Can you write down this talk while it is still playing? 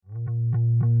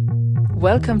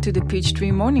Welcome to the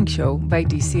Peachtree Morning Show by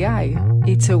DCI.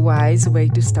 It's a wise way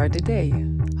to start the day.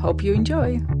 Hope you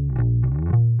enjoy.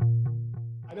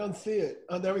 I don't see it.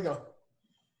 Oh, there we go.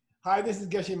 Hi, this is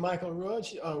Geshe Michael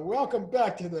Roach. Welcome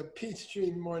back to the Peachtree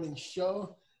Morning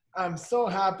Show. I'm so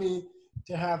happy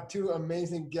to have two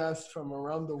amazing guests from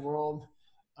around the world.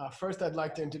 First, I'd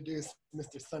like to introduce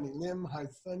Mr. Sunny Lim. Hi,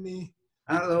 Sunny.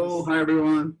 Hello, hi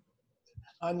everyone.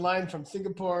 Online from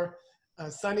Singapore.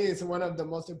 Sunny is one of the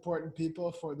most important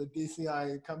people for the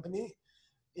DCI company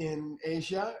in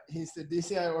Asia. He's the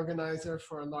DCI organizer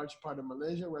for a large part of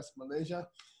Malaysia, West Malaysia.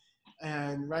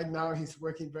 And right now he's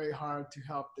working very hard to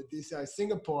help the DCI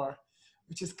Singapore,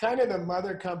 which is kind of the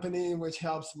mother company which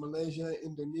helps Malaysia,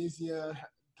 Indonesia,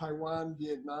 Taiwan,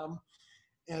 Vietnam.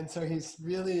 And so he's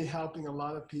really helping a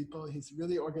lot of people. He's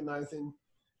really organizing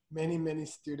many, many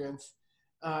students.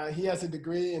 He has a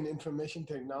degree in information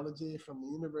technology from the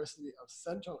University of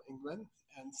Central England.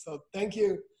 And so thank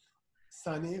you,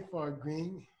 Sunny, for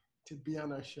agreeing to be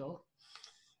on our show.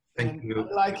 Thank you.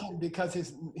 I like him because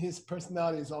his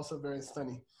personality is also very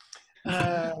sunny.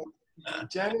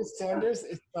 Janice Sanders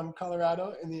is from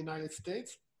Colorado in the United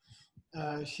States.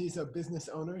 She's a business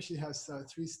owner. She has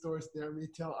 3 stores there,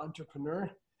 retail entrepreneur,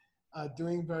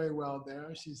 doing very well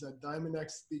there. She's a Diamond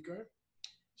X speaker.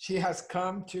 She has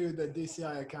come to the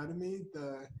DCI Academy,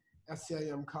 the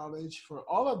SCIM college, for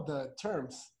all of the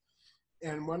terms,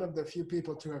 and one of the few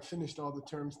people to have finished all the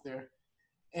terms there.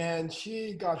 And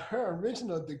she got her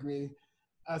original degree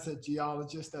as a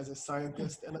geologist, as a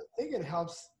scientist, and I think it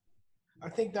helps. I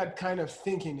think that kind of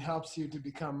thinking helps you to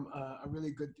become a really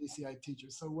good DCI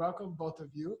teacher. So welcome, both of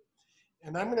you.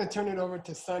 And I'm going to turn it over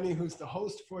to Sunny, who's the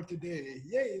host for today.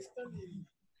 Yay, Sunny.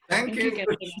 Thank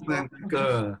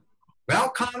you.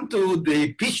 Welcome to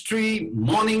the Peachtree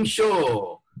Morning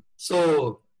Show.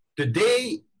 So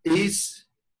today is,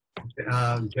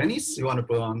 Janice, you want to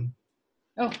put on?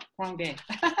 Oh, wrong day.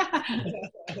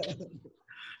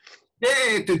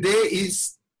 Yeah, today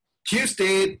is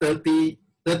Tuesday,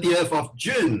 30th of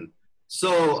June.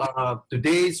 So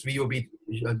today we will be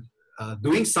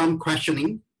doing some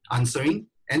questioning, answering,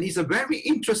 and it's a very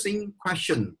interesting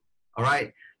question. All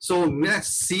right. So let's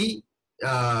see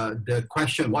the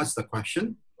question. What's the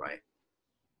question? Right.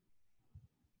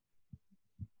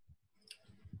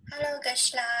 Hello,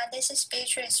 Gashla. This is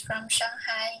Beatrice from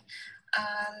Shanghai.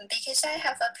 Because I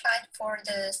have applied for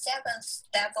the 7th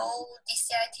level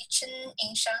DCI teaching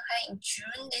in Shanghai in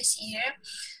June this year.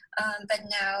 But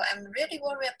now I'm really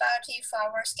worried about if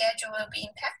our schedule will be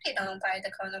impacted on by the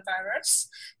coronavirus.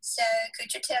 So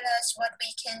could you tell us what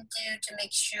we can do to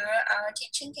make sure our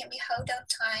teaching can be held on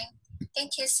time?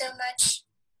 Thank you so much.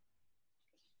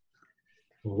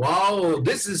 Wow,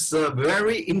 this is a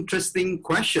very interesting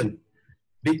question,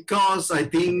 because I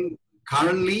think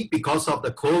currently, because of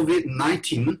the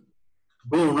COVID-19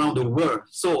 go around the world,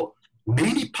 so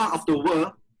many parts of the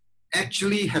world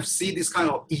actually have seen this kind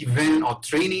of event or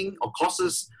training or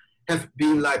courses have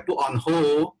been like put on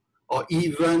hold, or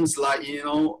events like,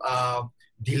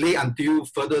 delay until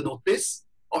further notice,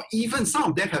 or even some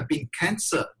of them have been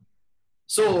canceled.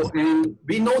 So, and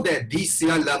we know that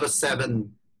DCI level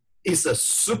 7 is a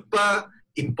super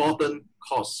important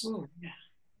course. Ooh, yeah.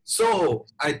 So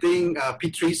I think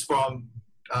Patrice from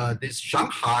this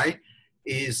Shanghai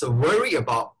is worried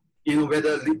about,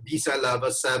 whether DCI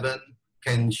level 7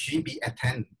 can she be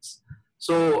attended.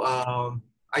 So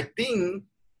I think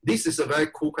this is a very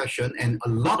cool question, and a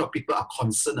lot of people are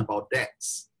concerned about that.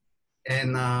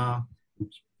 And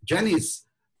Janice,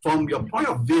 from your point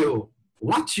of view,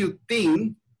 what you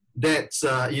think that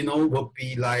will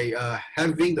be like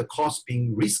having the course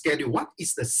being rescheduled? What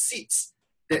is the seats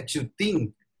that you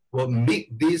think will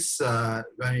make this,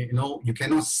 you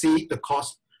cannot see the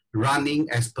course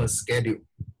running as per schedule?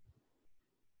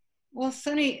 Well,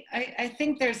 Sunny, I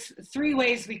think there's 3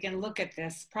 ways we can look at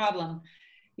this problem.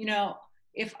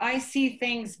 If I see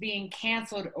things being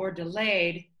canceled or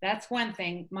delayed, that's one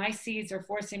thing. My seeds are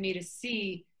forcing me to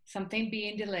see something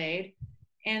being delayed.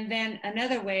 And then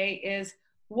another way is,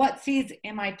 what seeds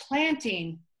am I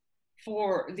planting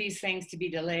for these things to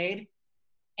be delayed?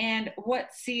 And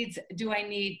what seeds do I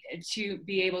need to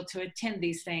be able to attend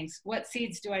these things? What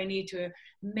seeds do I need to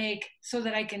make so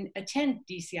that I can attend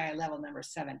DCI level number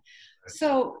 7?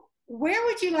 So where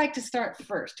would you like to start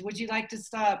first? Would you like to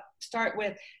start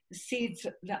with seeds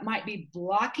that might be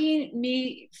blocking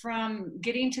me from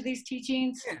getting to these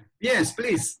teachings? Yeah. Yes,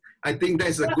 please. I think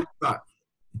that's a good start.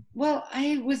 Well,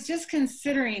 I was just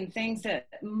considering things that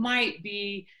might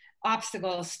be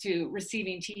obstacles to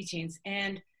receiving teachings.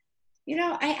 And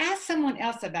I asked someone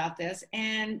else about this,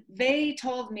 and they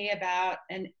told me about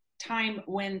a time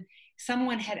when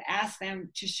someone had asked them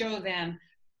to show them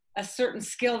a certain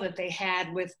skill that they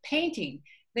had with painting.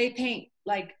 They paint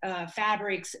like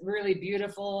fabrics really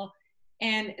beautiful,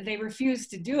 and they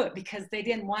refused to do it because they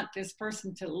didn't want this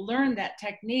person to learn that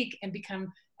technique and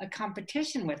become a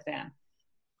competition with them.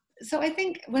 So I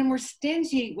think when we're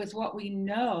stingy with what we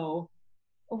know,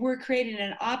 we're creating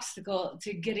an obstacle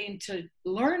to getting to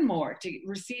learn more, to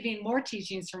receiving more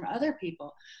teachings from other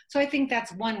people. So I think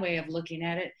that's one way of looking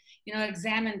at it. You know,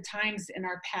 examine times in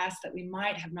our past that we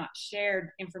might have not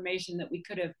shared information that we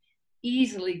could have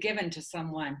easily given to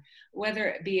someone, whether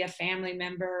it be a family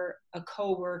member, a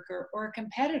coworker, or a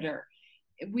competitor.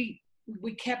 We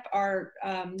kept our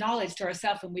knowledge to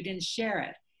ourselves and we didn't share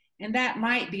it. And that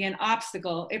might be an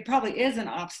obstacle. It probably is an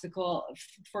obstacle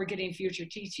for getting future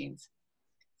teachings.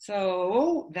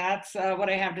 So that's what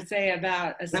I have to say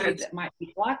about a seed that might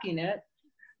be blocking it.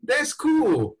 That's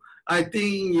cool. I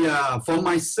think, for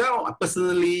myself,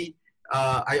 personally,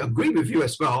 I agree with you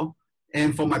as well.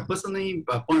 And from my personal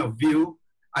point of view,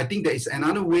 I think there is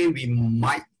another way we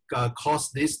might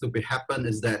cause this to happen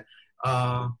is that,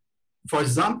 for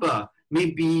example,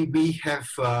 maybe we have,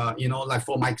 like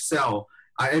for myself,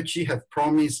 I actually have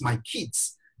promised my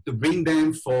kids to bring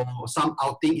them for some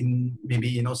outing in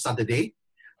maybe, Saturday.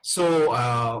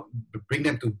 So bring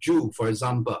them to zoo, for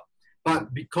example.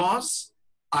 But because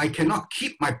I cannot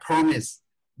keep my promise,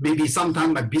 maybe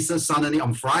sometime my business suddenly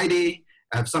on Friday,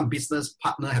 I have some business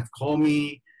partner have called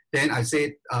me. Then I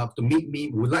said to meet me,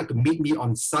 would like to meet me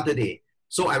on Saturday.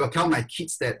 So I will tell my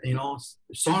kids that,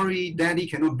 sorry, daddy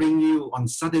cannot bring you on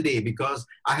Saturday because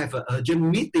I have an urgent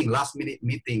meeting, last minute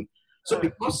meeting. So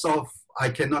because of I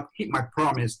cannot keep my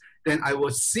promise, then I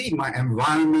will see my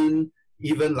environment,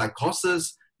 even like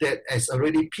courses that is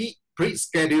already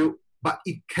pre-scheduled, but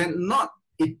it cannot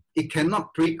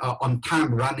pre on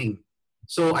time running.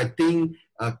 So I think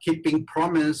keeping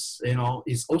promise,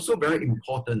 is also very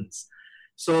important.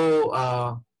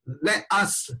 So let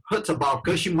us heard about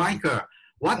Gershie Michael.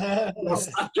 What your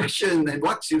suggestion and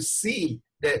what you see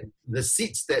that the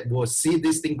seeds that will see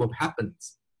this thing will happen?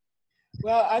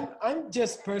 Well, I'm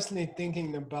just personally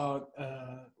thinking about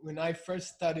when I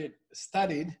first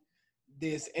studied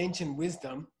this ancient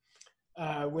wisdom.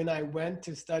 When I went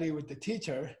to study with the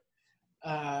teacher,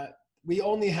 we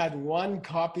only had one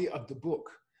copy of the book.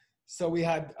 So we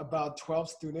had about 12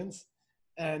 students,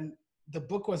 and the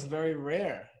book was very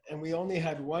rare, and we only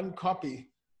had one copy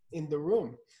in the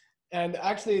room. And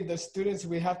actually, the students,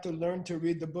 we have to learn to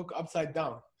read the book upside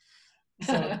down.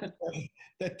 So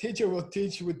the teacher will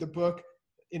teach with the book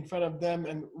in front of them,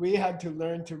 and we had to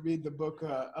learn to read the book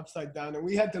upside down, and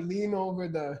we had to lean over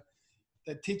the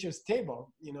teacher's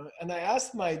table, and I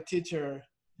asked my teacher,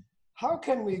 how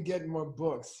can we get more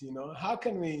books? How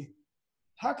can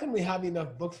we have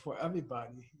enough books for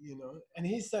everybody? And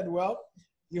he said, well,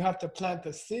 you have to plant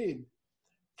a seed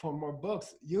for more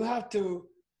books. You have to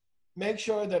make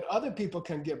sure that other people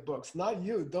can get books, not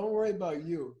you. Don't worry about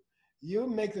you. You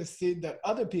make the seed that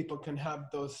other people can have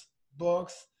those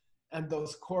books and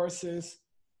those courses.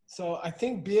 So I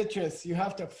think, Beatrice, you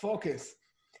have to focus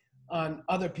on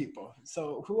other people.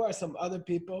 So who are some other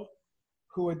people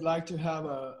who would like to have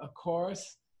a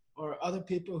course, or other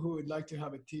people who would like to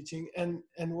have a teaching? And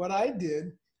what I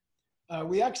did,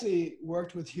 we actually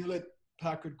worked with Hewlett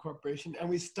Packard Corporation, and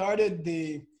we started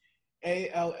the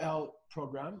ALL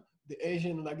program, the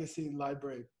Asian Legacy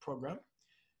Library Program,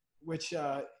 which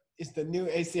is the new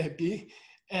ACIP.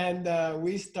 And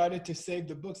we started to save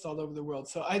the books all over the world.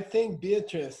 So I think,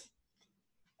 Beatrice,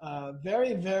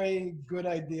 very, very good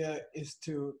idea is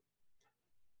to,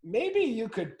 maybe you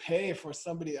could pay for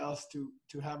somebody else to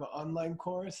have an online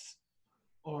course,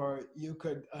 or you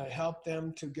could help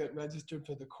them to get registered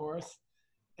for the course,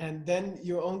 and then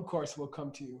your own course will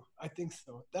come to you. I think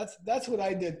so. That's what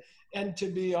I did. And to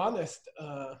be honest,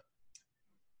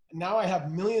 now I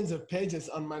have millions of pages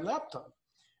on my laptop.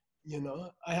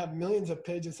 I have millions of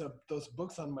pages of those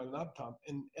books on my laptop,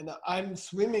 and I'm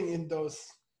swimming in those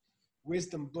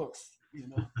wisdom books,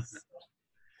 So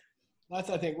that's,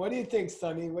 I think. What do you think,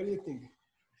 Sunny? What do you think?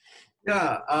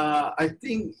 Yeah, I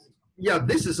think,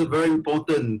 this is a very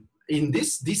important. In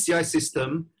this DCI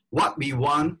system, what we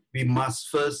want, we must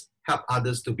first help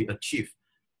others to be achieved.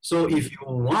 So if you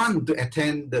want to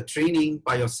attend the training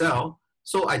by yourself,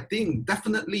 so I think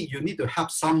definitely you need to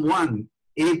help someone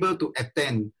able to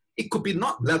attend. It could be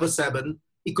not level 7,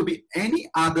 it could be any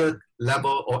other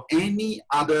level or any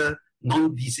other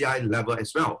non-DCI level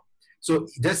as well. So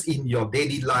just in your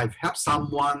daily life, help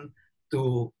someone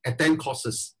to attend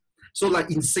courses. So like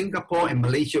in Singapore and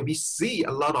Malaysia, we see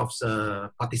a lot of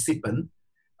participants.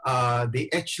 They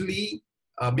actually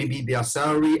maybe their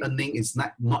salary earning is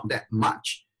not that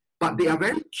much, but they are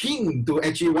very keen to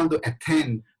actually want to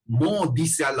attend more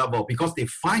DCI level because they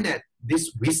find that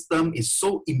this wisdom is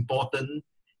so important.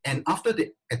 And after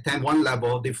they attend one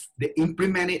level, they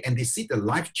implement it and they see the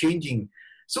life changing.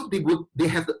 So they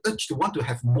have the urge to want to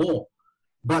have more.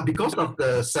 But because of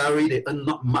the salary, they earn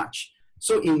not much.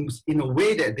 So in a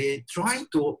way that they try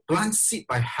to plant seed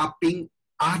by helping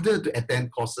others to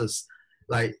attend courses,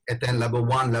 like attend level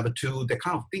 1, level 2, that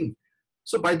kind of thing.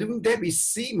 So by doing that, we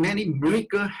see many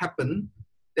miracles happen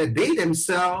that they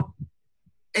themselves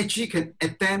actually can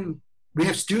attend. We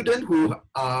have students who,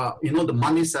 the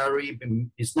monthly salary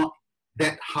is not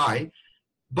that high,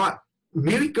 but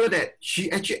miracle that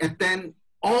she actually attend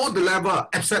all the level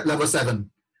except level 7.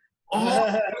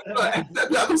 All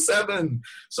except level 7.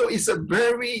 So it's a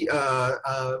very,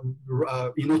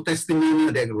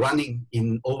 testimonial that running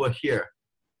in over here.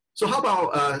 So how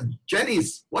about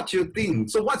Janice? What do you think?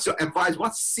 So what's your advice?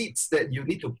 What seeds that you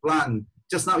need to plant?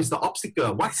 Just now is the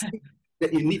obstacle. What seeds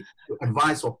that you need to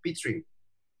advise for P3?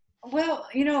 Well,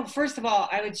 first of all,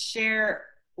 I would share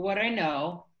what I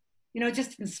know,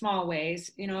 just in small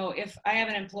ways. If I have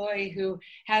an employee who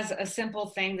has a simple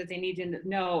thing that they need to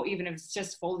know, even if it's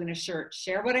just folding a shirt,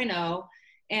 share what I know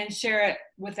and share it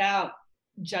without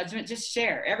judgment. Just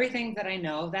share everything that I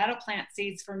know. That'll plant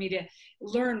seeds for me to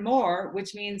learn more,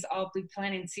 which means I'll be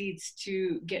planting seeds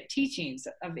to get teachings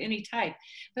of any type.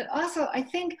 But also, I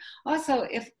think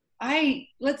if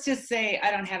let's just say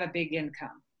I don't have a big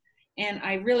income and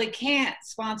I really can't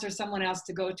sponsor someone else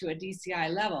to go to a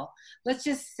DCI level. Let's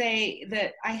just say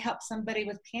that I help somebody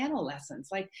with piano lessons.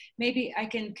 Like maybe I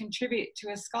can contribute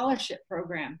to a scholarship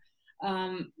program,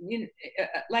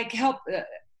 like help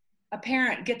a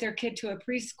parent get their kid to a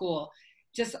preschool,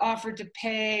 just offer to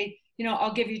pay,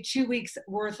 I'll give you 2 weeks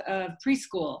worth of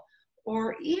preschool.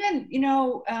 Or even,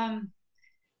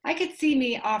 I could see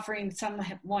me offering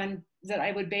someone that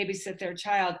I would babysit their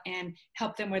child and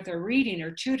help them with their reading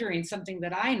or tutoring, something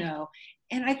that I know.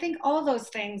 And I think all those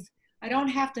things, I don't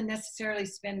have to necessarily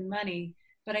spend money,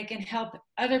 but I can help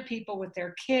other people with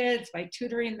their kids by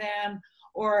tutoring them.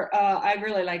 Or I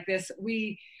really like this.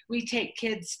 We take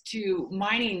kids to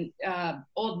mining,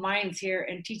 old mines here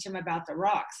and teach them about the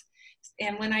rocks.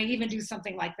 And when I even do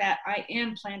something like that, I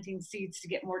am planting seeds to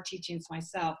get more teachings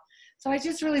myself. So I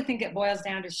just really think it boils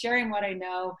down to sharing what I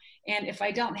know. And if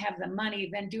I don't have the money,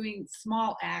 then doing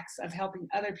small acts of helping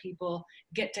other people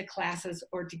get to classes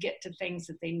or to get to things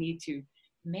that they need to.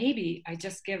 Maybe I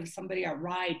just give somebody a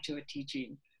ride to a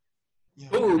teaching. Yeah.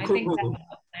 I think that will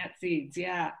help plant seeds,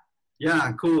 yeah.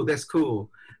 Yeah, cool, that's cool.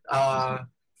 I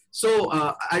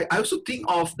also think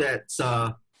of that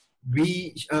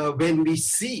when we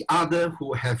see others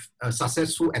who have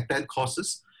successful attend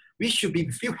courses, we should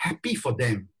feel happy for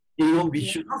them. We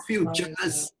should not feel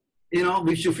jealous.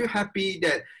 We should feel happy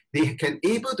that they can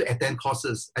able to attend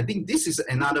courses. I think this is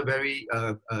another very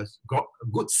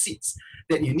good seeds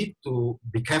that you need to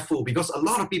be careful, because a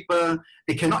lot of people,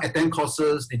 they cannot attend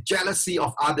courses, the jealousy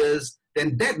of others,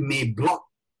 then that may block.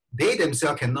 They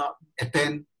themselves cannot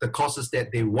attend the courses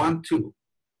that they want to.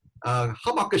 How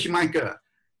about Kashimika?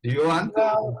 Do you want to?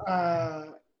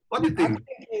 Well, what do you think? I'm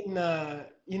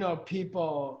thinking,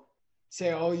 people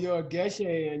say, oh, you're a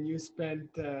geshe and you spent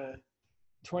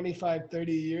 25,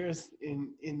 30 years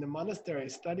in the monastery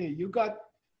studying.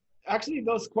 Actually,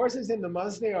 those courses in the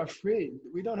monastery are free.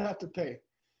 We don't have to pay.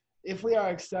 If we are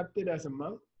accepted as a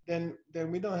monk, then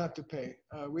we don't have to pay.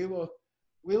 We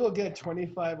will get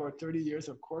 25 or 30 years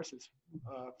of courses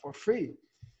for free.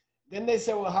 Then they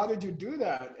say, well, how did you do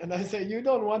that? And I say, you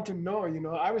don't want to know.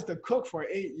 I was the cook for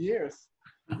 8 years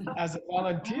as a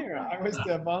volunteer. I was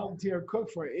the volunteer cook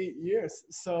for 8 years.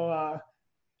 So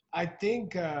I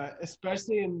think,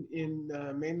 especially in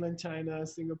mainland China,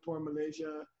 Singapore,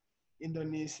 Malaysia,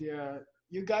 Indonesia,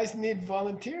 you guys need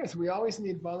volunteers. We always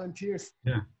need volunteers.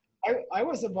 Yeah. I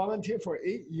was a volunteer for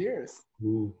 8 years.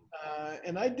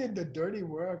 And I did the dirty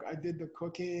work. I did the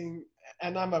cooking,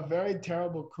 and I'm a very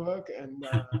terrible cook. And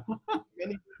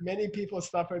many people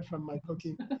suffered from my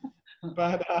cooking.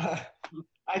 But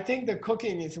I think the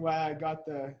cooking is why I got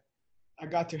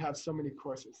to have so many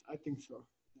courses. I think so.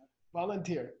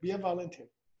 Volunteer, be a volunteer.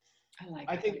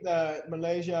 I think the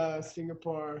Malaysia,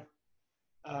 Singapore,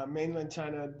 mainland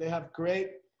China, they have great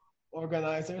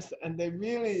organizers, and they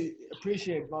really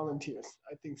appreciate volunteers.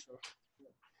 I think so.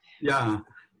 Yeah,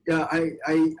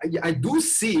 I do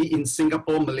see in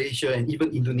Singapore, Malaysia, and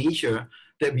even Indonesia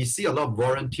that we see a lot of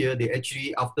volunteers. They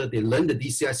actually, after they learn the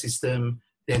DCI system,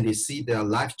 then they see their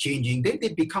life changing. Then they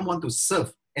become want to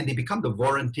serve, and they become the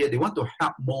volunteer. They want to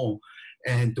help more.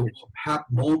 and to help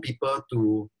more people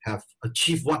to have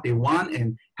achieve what they want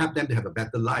and help them to have a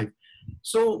better life.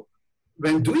 So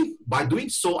by doing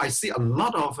so, I see a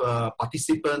lot of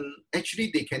participants,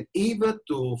 actually they can able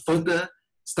to further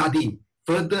study,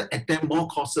 further attend more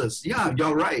courses. Yeah,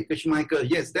 you're right, Michael.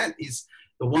 Yes, that is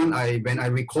the one when I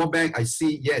recall back, I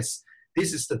see, yes,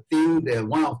 this is the thing,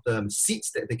 one of the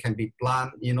seeds that they can be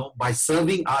planted, by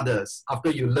serving others.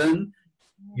 After you learn,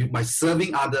 by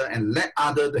serving others and let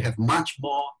others to have much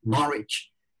more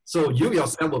knowledge. So you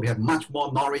yourself will have much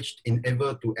more knowledge in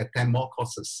able to attend more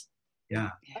courses. Yeah.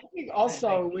 I think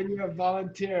also when you're a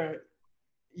volunteer,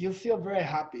 you feel very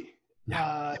happy.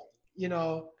 Yeah.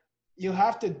 You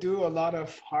have to do a lot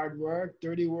of hard work,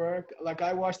 dirty work. Like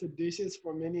I wash the dishes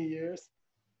for many years,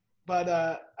 but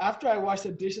after I wash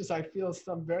the dishes, I feel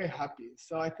very happy.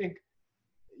 So I think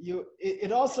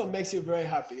it also makes you very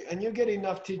happy, and you get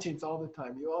enough teachings all the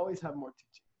time. You always have more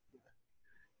teaching.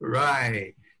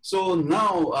 Right. So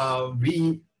now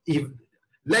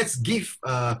let's give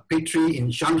Petri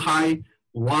in Shanghai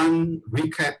one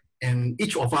recap, and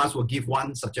each of us will give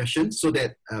one suggestion so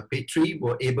that Petri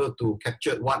will able to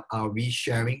capture what are we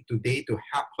sharing today to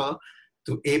help her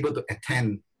to able to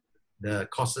attend the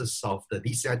courses of the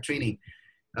DCI training.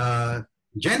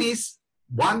 Janice,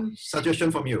 one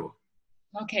suggestion from you.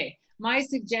 Okay, my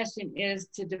suggestion is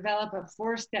to develop a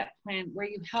 4-step plan where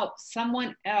you help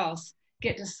someone else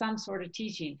get to some sort of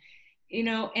teaching,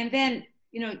 and then,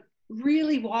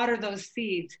 really water those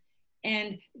seeds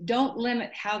and don't limit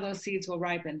how those seeds will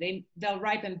ripen. They'll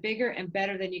ripen bigger and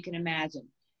better than you can imagine.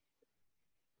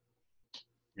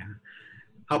 Yeah.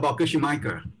 How about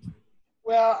Kushimika?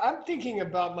 Well, I'm thinking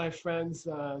about my friends,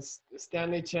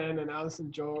 Stanley Chen and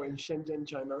Allison Zhou in Shenzhen,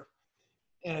 China.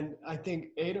 And I think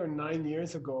 8 or 9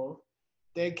 years ago,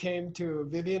 they came to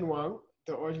Vivian Wang,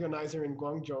 the organizer in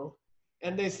Guangzhou,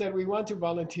 and they said, we want to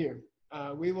volunteer.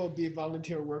 We will be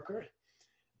volunteer worker.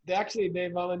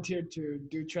 They volunteered to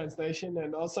do translation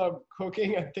and also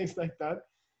cooking and things like that.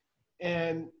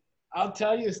 And I'll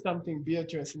tell you something,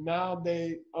 Beatrice, now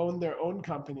they own their own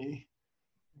company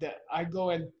that I go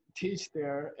and teach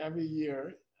there every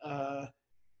year.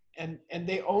 And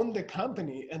they own the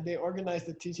company and they organize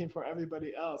the teaching for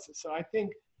everybody else. So I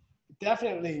think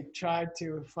definitely try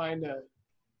to find a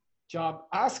job.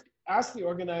 Ask the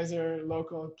organizer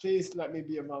local, please let me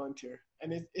be a volunteer.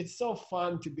 And it's so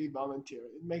fun to be volunteer.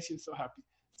 It makes you so happy.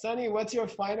 Sunny, what's your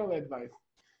final advice?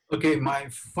 Okay, my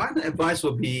final advice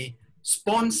would be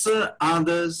sponsor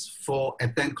others for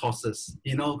attend courses.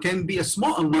 Can be a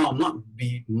small amount,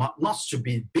 not should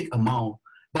be big amount.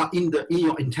 But in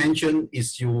your intention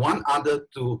is you want others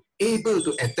to able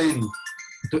to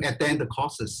attend the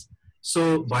courses.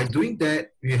 So by doing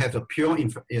that, you have a pure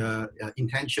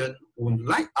intention, would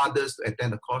like others to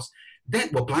attend the course.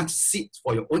 That will plant seeds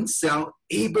for your own self,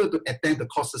 able to attend the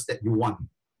courses that you want.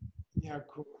 Yeah,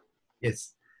 cool.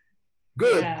 Yes.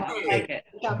 Good. Yeah, I like it.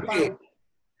 Great.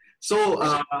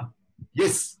 So,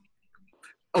 yes.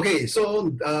 Okay,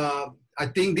 so I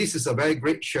think this is a very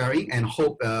great sharing, and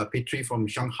hope Petri from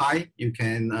Shanghai, you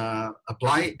can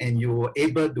apply and you were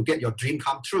able to get your dream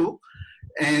come true.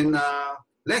 And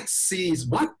let's see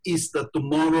what is the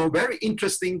tomorrow, very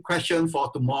interesting question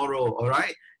for tomorrow, all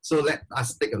right? So let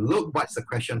us take a look, what's the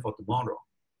question for tomorrow?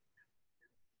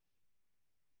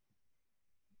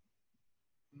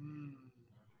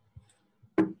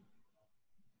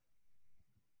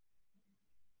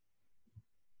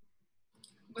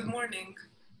 Good morning.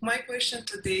 My question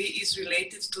today is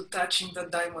related to touching the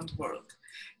diamond world.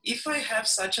 If I have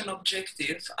such an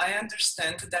objective, I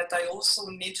understand that I also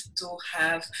need to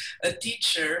have a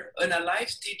teacher, a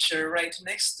live teacher right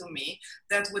next to me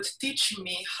that would teach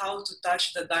me how to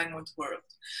touch the diamond world.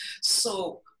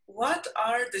 So what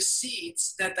are the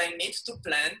seeds that I need to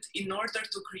plant in order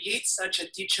to create such a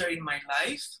teacher in my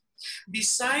life,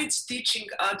 besides teaching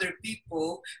other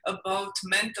people about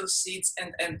mental seeds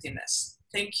and emptiness?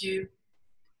 Thank you.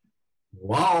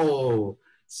 Wow.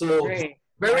 So Great.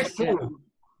 Very cool.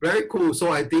 Very cool.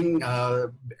 So I think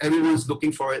everyone's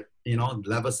looking for it,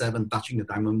 level 7, touching the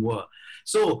diamond world.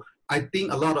 So I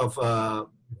think a lot of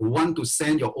who want to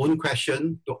send your own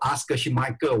question to ask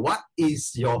Michael, what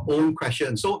is your own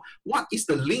question? So what is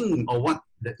the link or what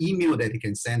the email that you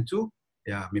can send to?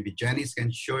 Yeah, maybe Janice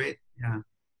can show it. Yeah.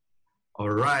 All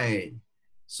right.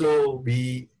 So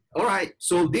all right.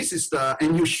 So this is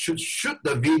and you should shoot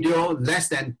the video less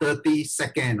than 30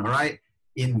 seconds, all right?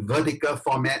 In vertical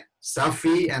format,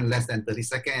 selfie, and less than 30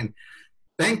 seconds.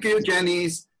 Thank you,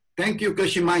 Janice. Thank you,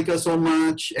 Michael, so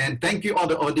much. And thank you all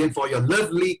the audience for your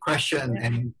lovely question.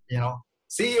 And,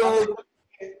 see you.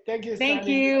 Thank you. Thank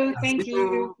you. Thank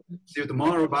you. See you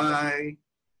tomorrow. Bye.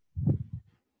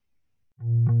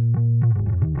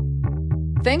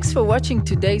 Thanks for watching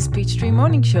today's Peachtree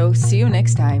Morning Show. See you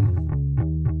next time.